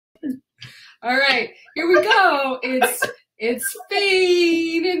All right, here we go. It's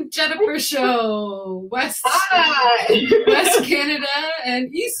Fane and Jennifer show. West Canada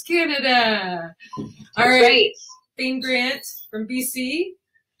and East Canada. All That's right. Fane Grant from BC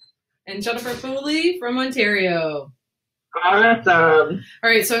and Jennifer Foley from Ontario. Awesome. All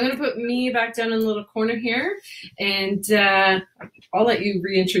right, so I'm going to put me back down in the little corner here, and I'll let you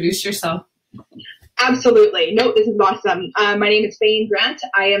reintroduce yourself. Absolutely. No, this is awesome. My name is Fane Grant.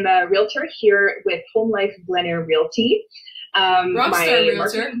 I am a realtor here with Home Life Glen Air Realty. Rockstar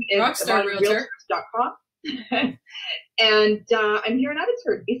Realtor. Rockstarrealtor.com. And I'm here in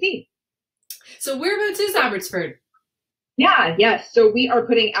Abbortsford, BC. So whereabouts is Abbortsford? Yes. So we are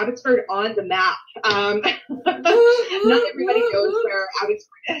putting Abbortsford on the map. Not everybody knows where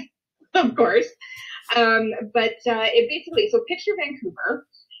Abbortsford is, of course. But it basically, so picture Vancouver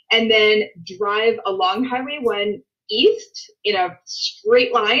and then drive along Highway 1 east in a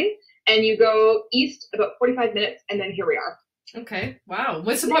straight line, and you go east about 45 minutes, and then here we are. Okay. Wow.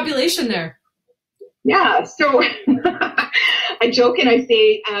 What's the population there? Yeah. So I joke and I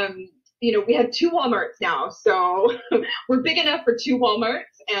say, we have 2 Walmarts now, so we're big enough for 2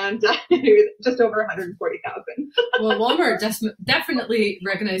 Walmarts, and just over 140,000. Well, Walmart definitely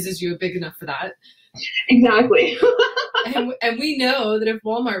recognizes you big enough for that. Exactly. and we know that if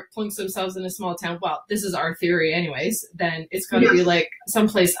Walmart plunks themselves in a small town, well, this is our theory anyways, then it's got to be like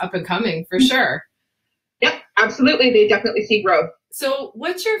someplace up and coming for sure. Yep, absolutely. They definitely see growth. So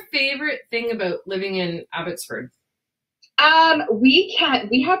what's your favorite thing about living in Abbotsford? We have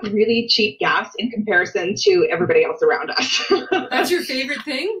really cheap gas in comparison to everybody else around us. That's your favorite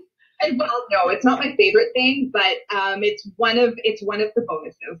thing? And, well, no, it's not my favorite thing, but it's one of the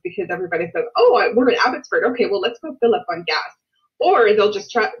bonuses, because everybody says, "Oh, we're in Abbotsford. Okay, well, let's go fill up on gas," or they'll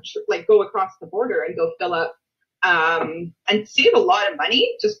just go across the border and go fill up and save a lot of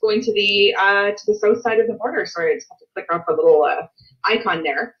money just going to the south side of the border. Sorry, I just have to click off a little icon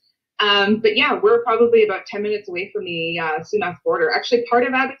there. But yeah, we're probably about 10 minutes away from the Sunas border. Actually, part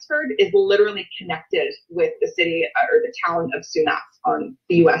of Abbotsford is literally connected with the city or the town of Sunas on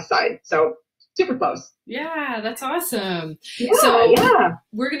the U.S. side. So super close. Yeah, that's awesome. Yeah,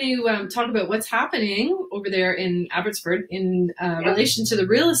 we're going to talk about what's happening over there in Abbotsford in relation to the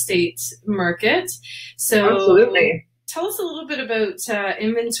real estate market. So absolutely. Tell us a little bit about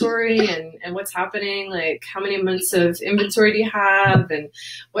inventory and what's happening, like how many months of inventory do you have, and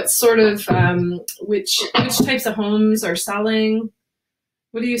what sort of, which types of homes are selling?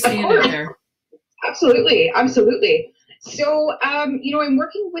 What are you seeing out there? Absolutely. So, I'm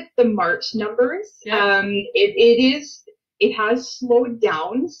working with the March numbers. Yeah. It has slowed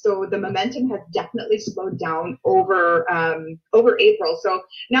down. So the momentum has definitely slowed down over April. So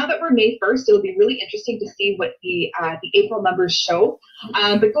now that we're May 1st, it'll be really interesting to see what the April numbers show.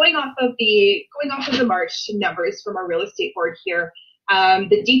 But going off of the March numbers from our real estate board here,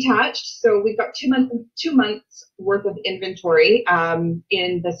 the detached, so we've got 2 months worth of inventory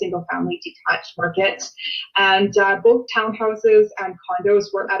in the single family detached market, and both townhouses and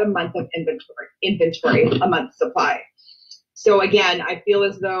condos were at a month of inventory, a month supply. So again, I feel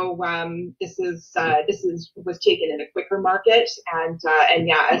as though this was taken in a quicker market, and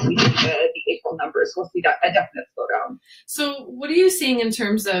yeah, as we see the April numbers, we'll see a definite slowdown. So, what are you seeing in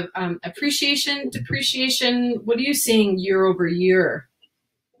terms of appreciation, depreciation? What are you seeing year over year?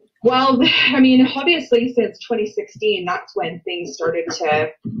 Well, I mean, obviously, since 2016, that's when things started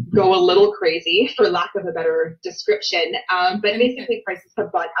to go a little crazy, for lack of a better description. But basically, prices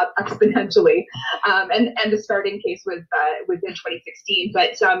have gone up exponentially, and the starting case was in 2016.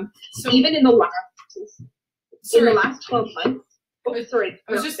 But so even in the last 12 months. Oh, sorry.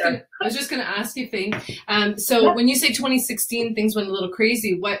 I was just gonna ask you, Fane. So when you say 2016, things went a little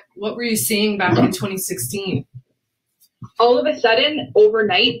crazy. What were you seeing back in 2016? All of a sudden,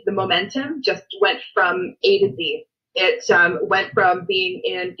 overnight, the momentum just went from A to Z. It went from being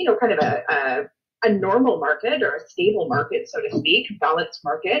in, kind of a normal market or a stable market, so to speak, balanced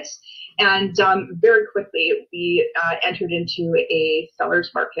market. And very quickly, we entered into a seller's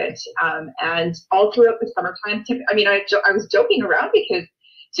market. And all throughout the summertime, I was joking around because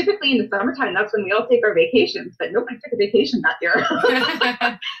typically in the summertime, that's when we all take our vacations, but nobody took a vacation that year.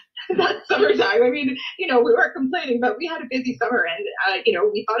 That summertime. I mean, we weren't complaining, but we had a busy summer, and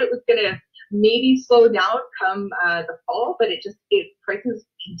we thought it was going to maybe slow down come the fall, but prices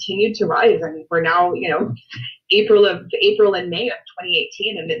continued to rise, and we're now, April and May of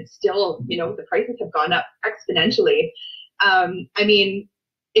 2018, and it's still, the prices have gone up exponentially. I mean,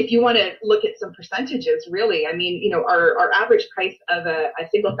 if you want to look at some percentages, really, I mean, our average price of a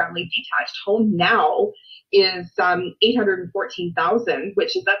single family detached home now is 814,000,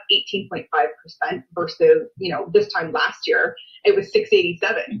 which is up 18.5% versus, this time last year it was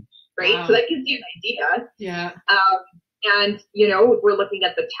 687, right? Wow. So that gives you an idea. Yeah. And we're looking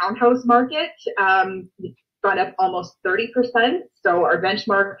at the townhouse market, gone up almost 30%. So our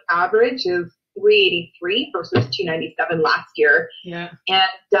benchmark average is 383 versus 297 last year. Yeah.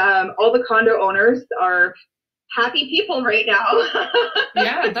 And all the condo owners are happy people right now.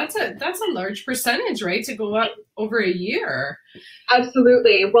 Yeah, that's a large percentage, right? To go up over a year.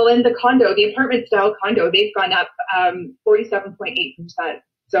 Absolutely. Well, in the apartment style condo, they've gone up 47.8%.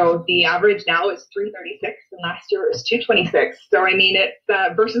 So the average now is 336, and last year it was 226. So I mean, it's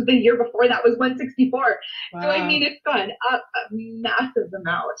versus the year before that was 164. Wow. So I mean, it's gone up a massive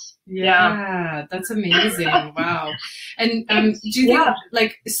amount. Yeah. That's amazing. Wow. And do you think,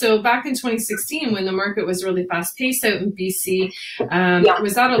 like, so back in 2016 when the market was really fast paced out in BC,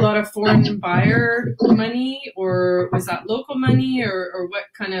 was that a lot of foreign buyer money, or was that local money, or what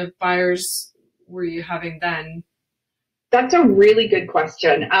kind of buyers were you having then? That's a really good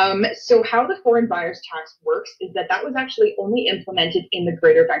question. So how the foreign buyers tax works is that was actually only implemented in the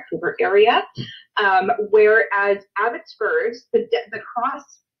Greater Vancouver area, whereas Abbortsford, the cross.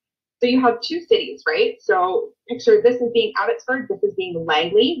 So you have two cities, right? So picture this as being Abbortsford, this is being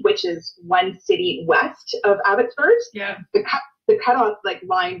Langley, which is one city west of Abbortsford. Yeah. The cutoff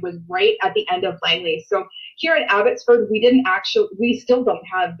line was right at the end of Langley. So here in Abbortsford, we still don't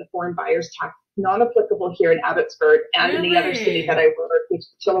have the foreign buyers tax, not applicable here in Abbortsford and in the other city that I work, which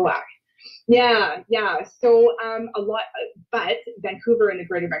is Chilliwack. Yeah. So but Vancouver and the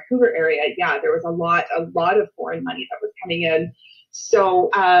Greater Vancouver area, there was a lot of foreign money that was coming in. So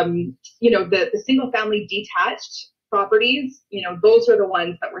the single family detached properties, those are the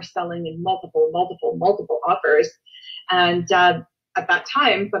ones that were selling in multiple offers. And at that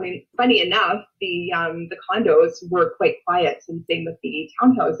time, funny enough, the condos were quite quiet, and same with the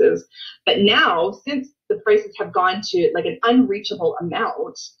townhouses. But now, since the prices have gone to an unreachable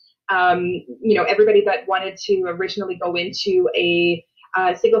amount, everybody that wanted to originally go into a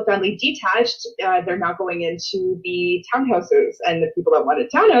single family detached, they're now going into the townhouses, and the people that wanted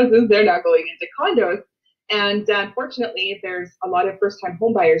townhouses, they're now going into condos. And unfortunately, there's a lot of first-time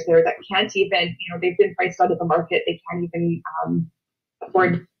home buyers there that can't even, they've been priced out of the market. They can't even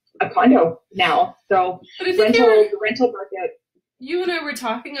afford a condo now. So the rental market. You and I were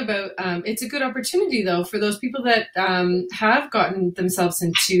talking about, it's a good opportunity, though, for those people that have gotten themselves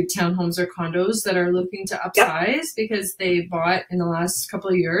into townhomes or condos that are looking to upsize because they bought in the last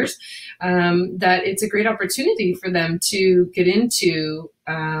couple of years, that it's a great opportunity for them to get into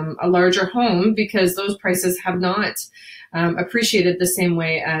a larger home, because those prices have not appreciated the same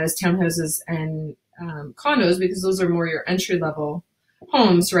way as townhouses and condos, because those are more your entry-level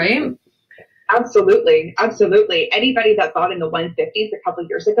homes, right? Absolutely. Anybody that bought in the 150s a couple of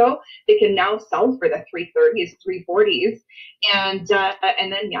years ago, they can now sell for the 330s, 340s, and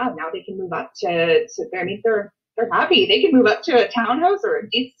then now they can move up to they're happy. They can move up to a townhouse or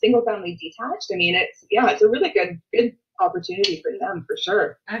a single family detached. I mean, it's a really good opportunity for them, for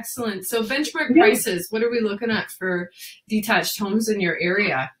sure. Excellent. So benchmark prices, what are we looking at for detached homes in your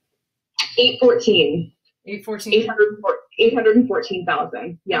area? 814. 814?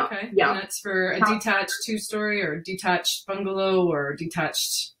 814,000. Yeah. Okay. Yeah. And that's for a detached 2-story or detached bungalow or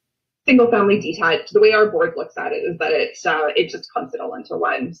detached? Single family detached. The way our board looks at it is that it just clumps it all into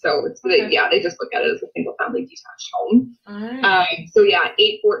one. So they just look at it as a single family detached home. All right.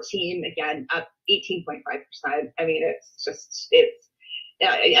 814, again, up 18.5%. I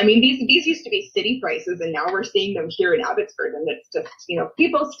mean, these used to be city prices, and now we're seeing them here in Abbortsford, and it's just,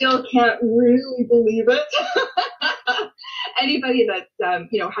 people still can't really believe it. Anybody that,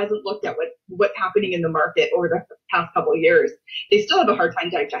 hasn't looked at what's happening in the market over the past couple of years, they still have a hard time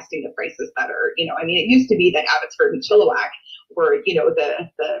digesting the prices that are, it used to be that Abbortsford and Chilliwack were,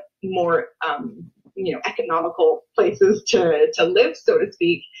 the more, economical places to live, so to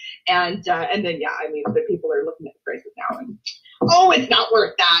speak. And then, the people are looking at the prices now and, it's not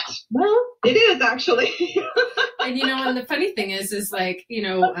worth that. Well, it is actually. And, and the funny thing is a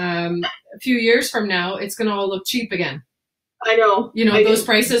few years from now, it's going to all look cheap again. I know. Those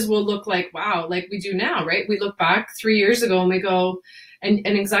prices will look like, wow, like we do now, right? We look back 3 years ago and we go, and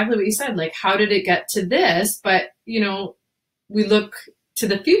exactly what you said, like, how did it get to this? But, we look to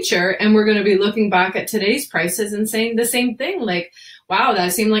the future and we're going to be looking back at today's prices and saying the same thing, like, wow,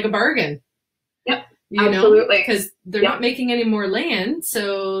 that seemed like a bargain. Yep. you Absolutely. know, because they're not making any more land.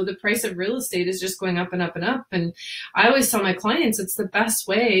 So the price of real estate is just going up and up and up. And I always tell my clients it's the best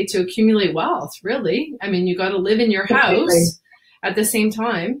way to accumulate wealth, really. I mean, you got to live in your house at the same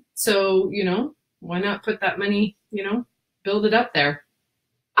time. So, you know, why not put that money, you know, build it up there?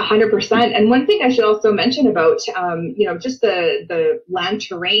 100%. And one thing I should also mention about, you know, just the land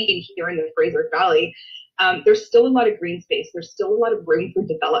terrain here in the Fraser Valley, there's still a lot of green space. There's still a lot of room for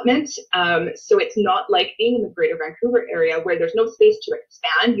development. So it's not like being in the Greater Vancouver area where there's no space to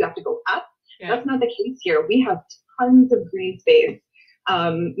expand. You have to go up. Yeah. That's not the case here. We have tons of green space.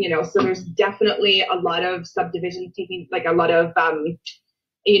 You know, so there's definitely a lot of subdivisions taking, like a lot of,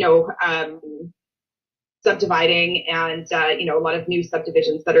 you know, subdividing and, you know, a lot of new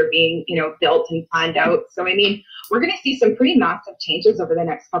subdivisions that are being, you know, built and planned out. So, I mean, we're going to see some pretty massive changes over the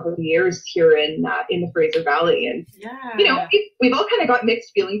next couple of years here in the Fraser Valley. And, you know, we've all kind of got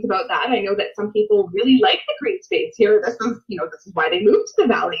mixed feelings about that. I know that some people really like the green space here. This is, you know, this is why they moved to the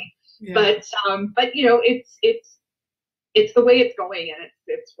Valley. Yeah. But, you know, it's the way it's going, and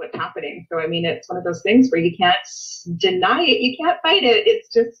it's what's happening. So, I mean, it's one of those things where you can't deny it. You can't fight it.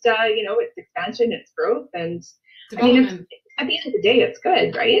 It's just, you know, it's expansion, it's growth. And I mean, at the end of the day, it's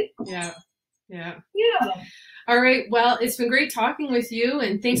good, right? Yeah. Yeah. Yeah. All right. Well, it's been great talking with you,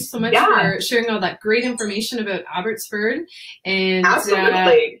 and thanks so much for sharing all that great information about Abbortsford. And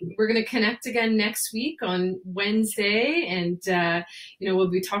we're going to connect again next week on Wednesday, and you know,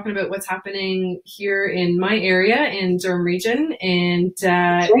 we'll be talking about what's happening here in my area in Durham region, and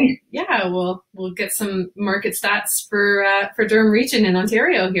yeah, we'll get some market stats for Durham region in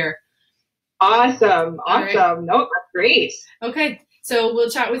Ontario here. Awesome. Right. Nope, that's great. Okay, so we'll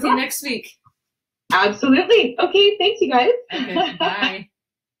chat with you next week. Absolutely. Okay, thanks, you guys. Okay, bye.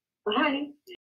 Bye.